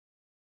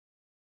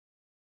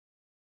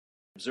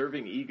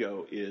observing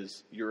ego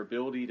is your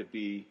ability to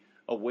be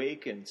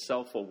awake and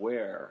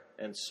self-aware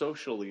and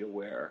socially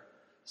aware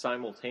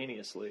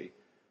simultaneously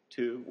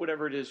to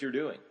whatever it is you're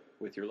doing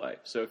with your life.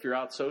 So if you're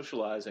out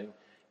socializing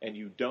and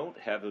you don't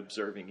have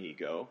observing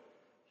ego,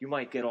 you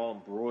might get all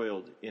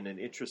embroiled in an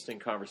interesting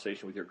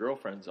conversation with your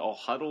girlfriends, all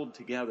huddled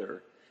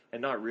together,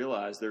 and not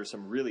realize there's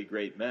some really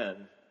great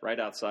men right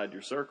outside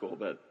your circle,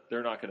 but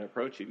they're not going to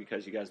approach you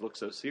because you guys look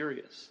so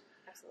serious.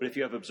 Absolutely. But if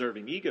you have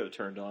observing ego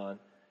turned on,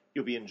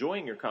 you'll be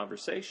enjoying your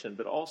conversation,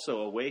 but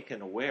also awake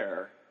and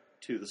aware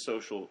to the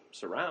social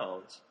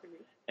surrounds,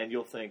 and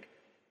you'll think,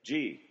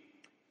 gee,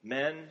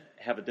 men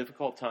have a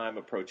difficult time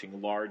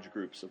approaching large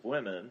groups of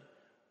women.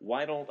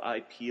 Why don't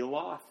I peel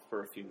off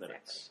for a few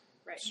minutes?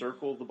 Right.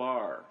 Circle the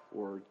bar,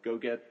 or go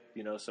get,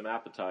 some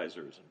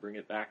appetizers and bring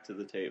it back to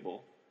the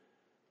table.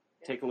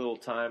 Yeah. Take a little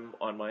time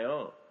on my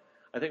own.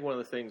 I think one of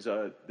the things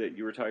that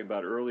you were talking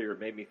about earlier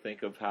made me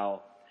think of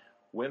how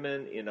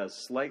women, in a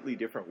slightly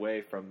different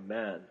way from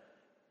men,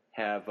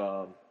 have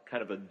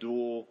kind of a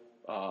dual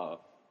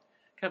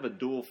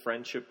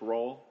friendship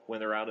role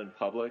when they're out in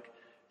public.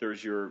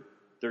 There's your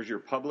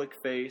public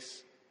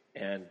face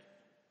and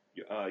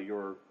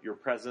your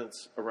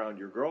presence around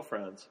your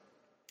girlfriends,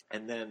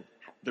 and then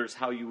there's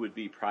how you would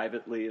be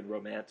privately and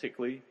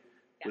romantically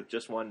with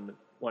just one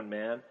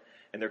man,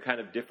 and they're kind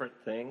of different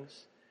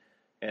things.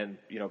 And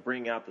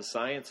bringing out the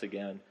science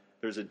again,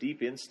 there's a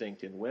deep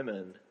instinct in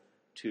women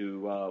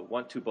to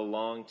want to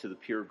belong to the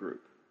peer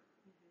group.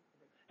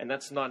 And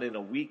that's not in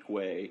a weak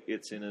way.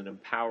 It's in an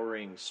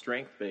empowering,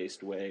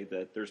 strength-based way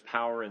that there's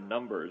power in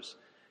numbers.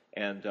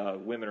 And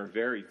women are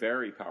very,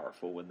 very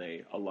powerful when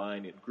they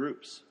align in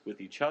groups with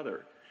each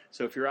other.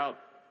 So if you're out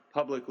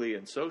publicly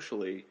and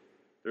socially,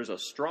 there's a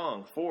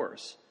strong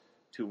force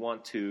to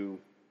want to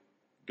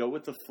go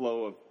with the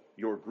flow of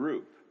your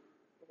group.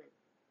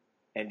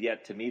 And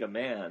yet to meet a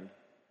man,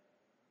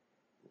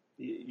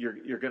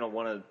 you're going to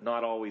want to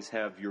not always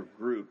have your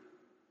group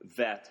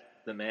vet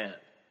the man.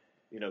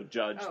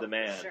 Judge the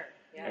man, sure.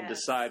 Yes. And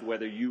decide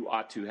whether you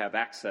ought to have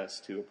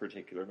access to a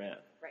particular man.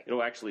 Right.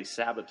 It'll actually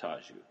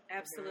sabotage you.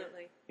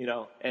 Absolutely.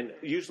 And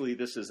usually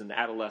this is an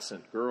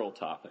adolescent girl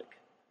topic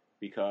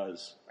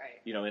because,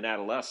 in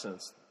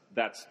adolescence,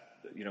 that's,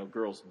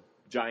 girls'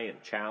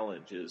 giant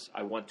challenge is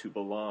I want to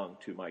belong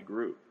to my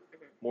group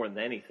more than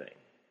anything.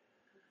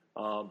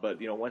 But,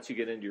 once you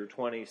get into your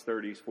 20s,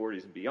 30s,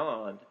 40s, and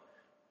beyond,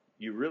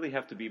 you really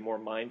have to be more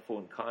mindful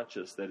and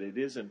conscious that it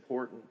is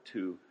important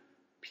to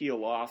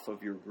peel off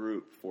of your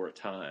group for a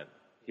time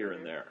here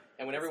and there.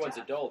 And when everyone's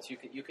adults,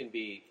 you can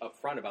be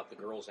upfront about the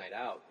girls' night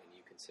out, and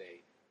you can say,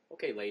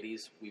 okay,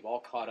 ladies, we've all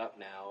caught up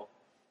now.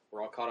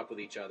 We're all caught up with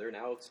each other.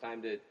 Now it's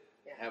time to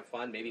have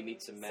fun, maybe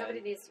meet some men.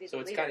 Somebody needs to be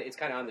so the it's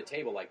kind of on the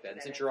table like that.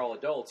 And since you're all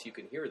adults, you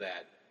can hear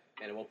that,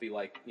 and it won't be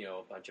like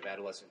a bunch of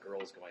adolescent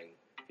girls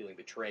feeling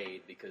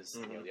betrayed because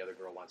the other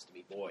girl wants to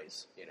meet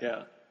boys.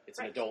 Yeah. It's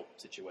an adult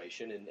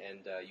situation,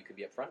 and you can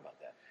be upfront about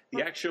that.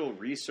 The actual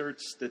research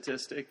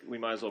statistic, we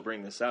might as well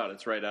bring this out.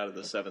 It's right out of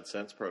the Seventh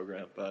Sense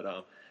program. But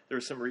there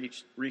was some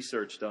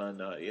research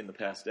done in the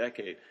past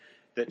decade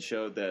that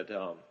showed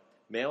that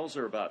males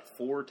are about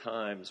 4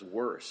 times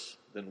worse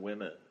than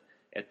women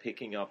at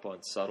picking up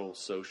on subtle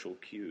social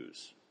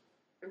cues.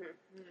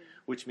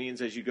 Which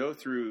means as you go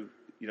through,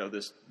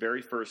 this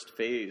very first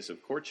phase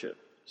of courtship,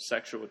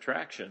 sexual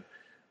attraction,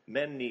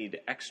 men need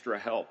extra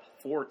help,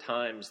 4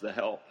 times the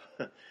help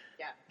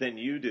than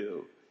you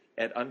do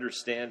at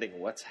understanding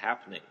what's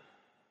happening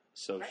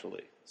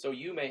socially. Right. So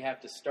you may have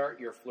to start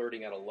your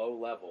flirting at a low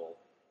level,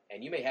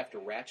 and you may have to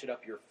ratchet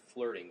up your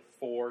flirting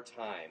 4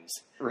 times.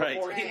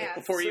 Right.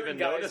 Before you even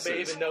notice.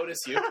 May even notice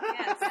you.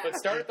 But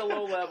start at the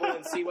low level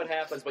and see what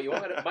happens. But you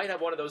might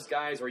have one of those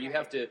guys where you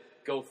have to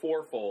go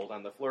 4-fold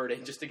on the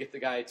flirting just to get the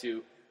guy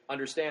to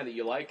understand that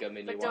you like him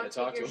and you want to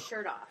talk to him. But don't take your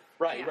shirt off.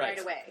 Right. Right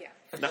away.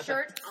 Yeah.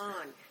 Shirt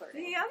on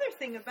flirting. The other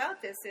thing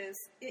about this is,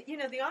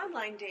 the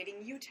online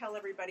dating, you tell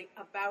everybody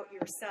about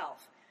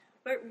yourself.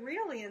 But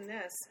really in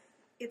this,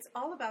 it's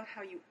all about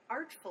how you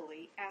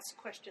artfully ask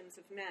questions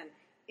of men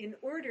in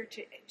order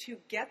to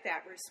get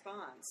that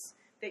response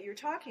that you're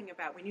talking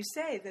about when you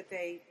say that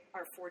they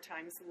are 4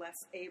 times less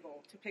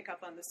able to pick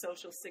up on the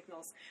social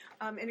signals.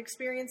 An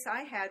experience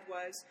I had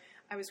was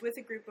I was with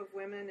a group of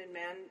women and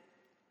men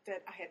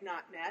that I had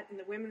not met, and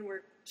the women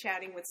were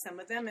chatting with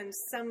some of them, and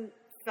some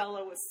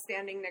fellow was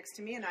standing next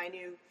to me, and I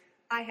knew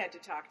I had to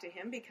talk to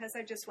him because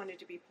I just wanted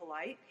to be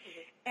polite.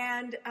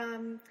 And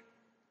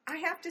I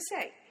have to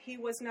say, he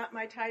was not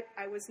my type.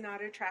 I was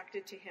not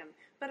attracted to him.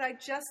 But I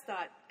just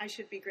thought I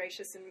should be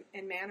gracious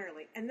and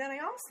mannerly. And then I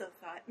also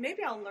thought,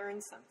 maybe I'll learn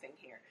something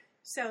here.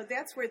 So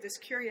that's where this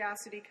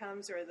curiosity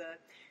comes, or the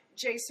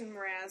Jason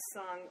Mraz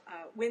song,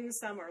 Win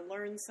Some or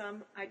Learn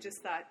Some. I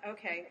just thought,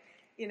 okay,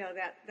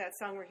 that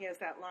song where he has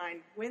that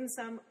line, win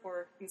some,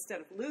 or instead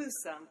of lose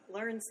some,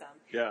 learn some.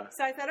 Yeah.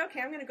 So I thought, okay,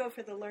 I'm going to go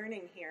for the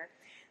learning here.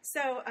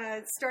 So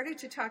started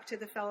to talk to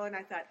the fellow, and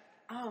I thought,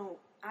 oh,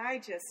 I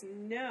just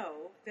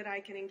know that I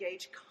can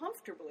engage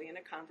comfortably in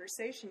a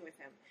conversation with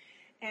him.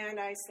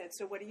 And I said,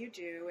 so what do you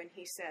do? And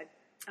he said,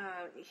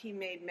 he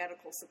made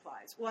medical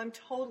supplies. Well, I'm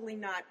totally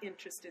not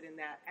interested in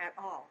that at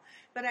all.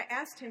 But I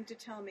asked him to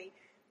tell me,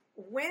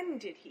 when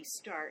did he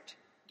start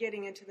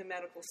getting into the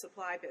medical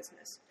supply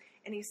business?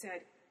 And he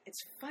said,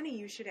 it's funny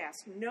you should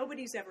ask.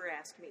 Nobody's ever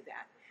asked me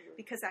that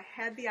because I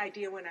had the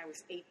idea when I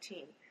was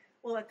 18.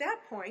 Well, at that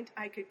point,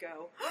 I could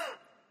go,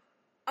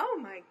 oh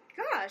my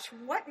gosh,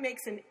 what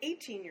makes an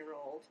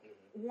 18-year-old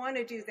want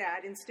to do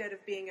that instead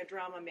of being a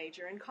drama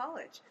major in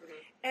college?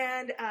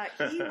 And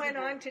he went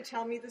on to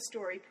tell me the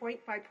story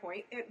point by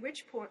point, at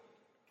which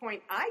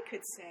point I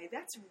could say,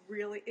 that's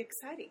really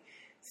exciting.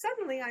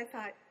 Suddenly I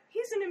thought,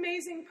 he's an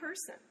amazing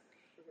person.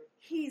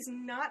 He's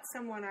not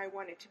someone I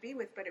wanted to be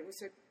with, but it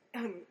was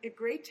a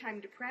great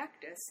time to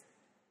practice.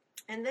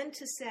 And then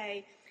to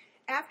say,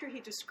 after he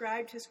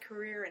described his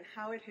career and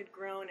how it had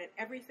grown and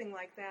everything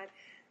like that,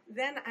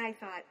 then I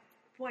thought,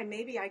 boy,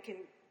 maybe I can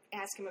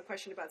ask him a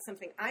question about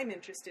something I'm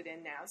interested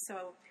in now.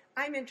 So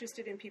I'm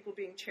interested in people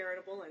being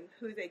charitable and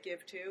who they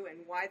give to and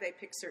why they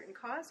pick certain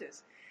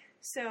causes.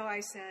 So I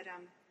said,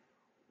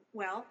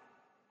 well,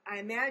 I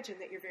imagine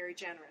that you're very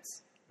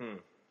generous.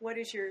 What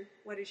is your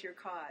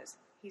cause?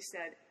 He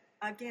said,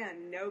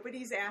 again,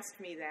 nobody's asked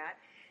me that.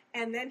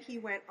 And then he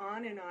went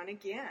on and on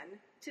again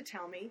to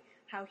tell me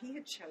how he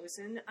had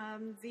chosen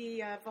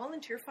the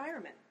volunteer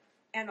firemen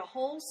and a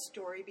whole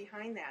story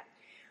behind that.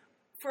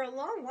 For a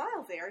long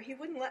while there, he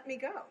wouldn't let me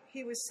go.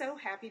 He was so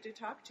happy to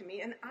talk to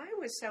me, and I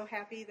was so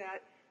happy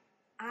that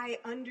I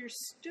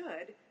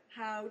understood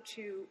how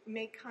to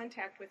make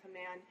contact with a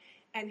man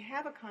and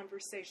have a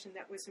conversation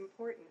that was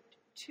important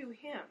to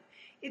him.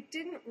 It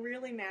didn't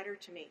really matter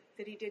to me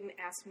that he didn't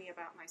ask me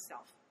about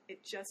myself.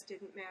 It just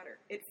didn't matter.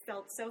 It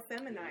felt so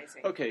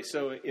feminizing. Okay,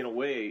 so in a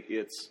way,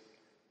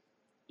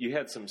 you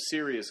had some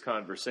serious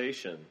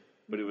conversation,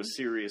 but it was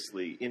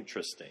seriously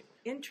interesting.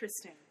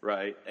 Interesting.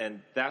 Right?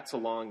 And that's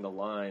along the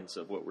lines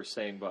of what we're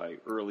saying by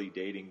early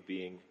dating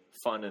being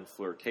fun and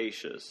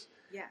flirtatious.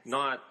 Yes.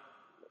 Not,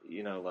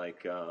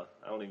 like, I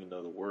don't even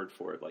know the word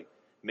for it, like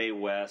Mae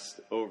West,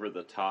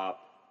 over-the-top,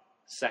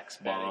 sex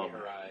bomb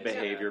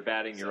behavior,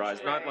 batting your eyes.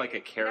 Not like a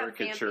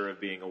caricature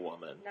of being a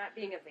woman. Not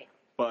being a vamp.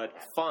 But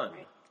fun.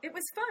 Right. It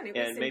was fun. It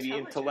was and maybe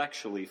intelligent.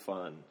 intellectually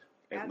fun,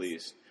 at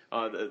least.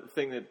 The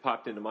thing that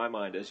popped into my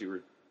mind as you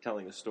were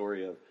telling the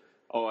story of,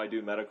 I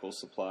do medical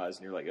supplies,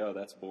 and you're like, oh,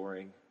 that's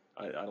boring.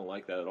 I don't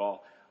like that at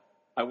all.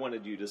 I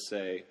wanted you to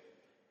say,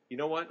 you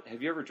know what?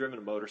 Have you ever driven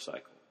a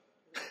motorcycle?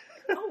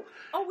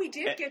 Oh, we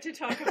did get to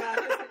talk about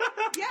it.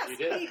 Yes,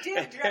 he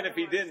did. And if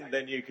he didn't,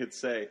 then you could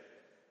say,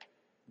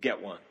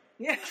 get one.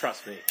 Yeah.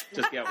 Trust me,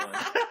 just get one.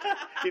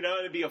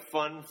 It'd be a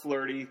fun,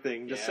 flirty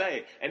thing to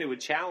say, and it would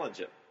challenge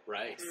him.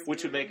 Right.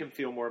 Which would make him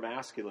feel more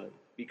masculine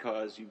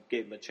because you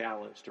gave him a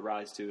challenge to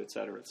rise to, et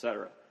cetera, et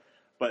cetera.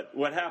 But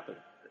what happened?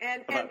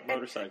 About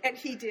motorcycles. And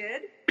he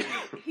did.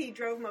 He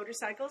drove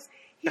motorcycles.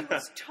 He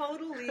was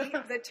totally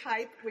the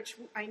type, which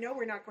I know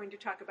we're not going to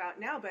talk about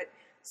now, but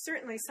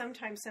certainly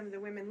sometimes some of the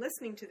women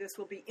listening to this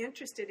will be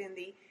interested in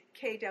the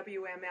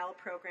KWML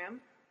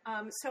program.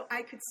 So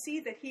I could see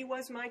that he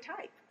was my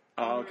type.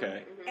 Oh,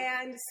 okay.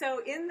 And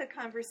so in the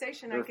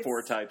conversation, there are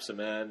 4 types of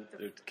men.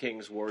 There's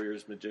kings,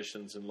 warriors,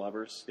 magicians, and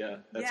lovers. Yeah,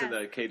 that's in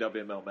the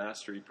KWML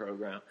Mastery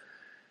program.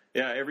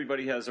 Yeah,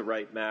 everybody has a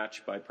right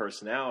match by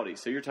personality.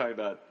 So you're talking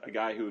about a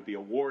guy who would be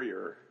a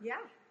warrior. Yeah.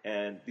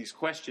 And these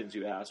questions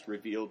you asked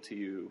revealed to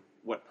you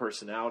what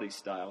personality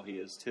style he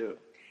is, too.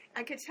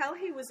 I could tell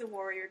he was a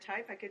warrior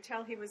type. I could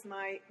tell he was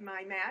my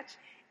match.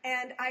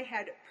 And I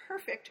had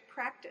perfect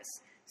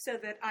practice so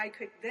that I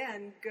could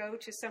then go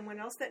to someone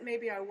else that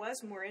maybe I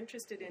was more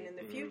interested in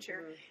the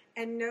future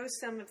and know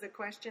some of the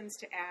questions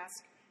to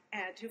ask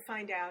and to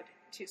find out,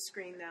 to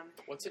screen them.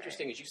 What's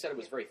interesting is you said it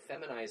was very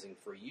feminizing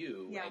for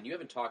you, and you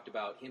haven't talked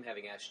about him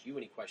having asked you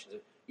any questions.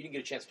 You didn't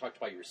get a chance to talk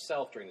about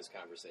yourself during this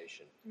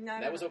conversation. No,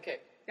 that was okay.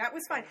 That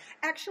was fine.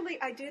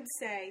 Actually, I did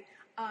say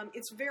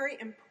it's very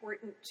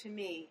important to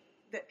me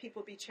that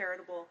people be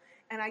charitable,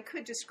 and I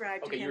could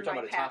describe to him my passion. Okay, you were talking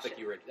about a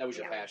topic that was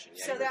your passion.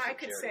 Yeah, so that I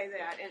could say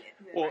that.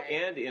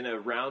 And in a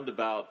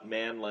roundabout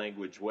man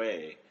language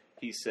way,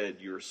 he said,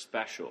 you're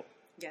special.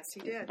 Yes,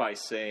 he did. By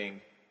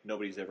saying,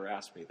 nobody's ever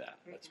asked me that.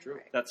 That's true.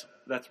 That's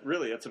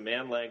a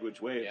man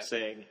language way of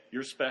saying,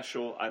 you're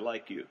special, I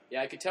like you.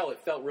 Yeah, I could tell it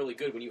felt really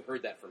good when you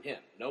heard that from him.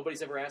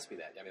 Nobody's ever asked me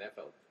that. I mean,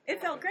 it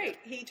felt great.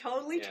 He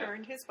totally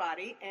turned his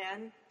body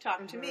and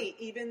talked to me,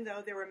 even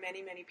though there were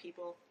many, many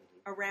people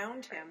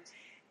around him.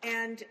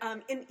 And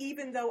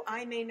even though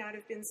I may not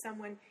have been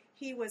someone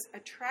he was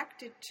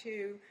attracted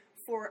to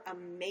for a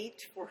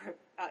mate, for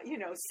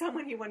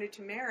someone he wanted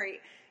to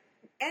marry,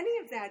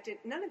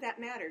 none of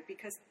that mattered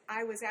because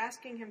I was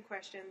asking him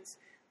questions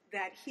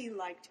that he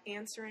liked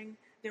answering.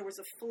 There was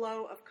a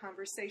flow of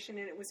conversation,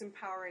 and it was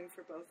empowering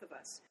for both of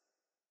us.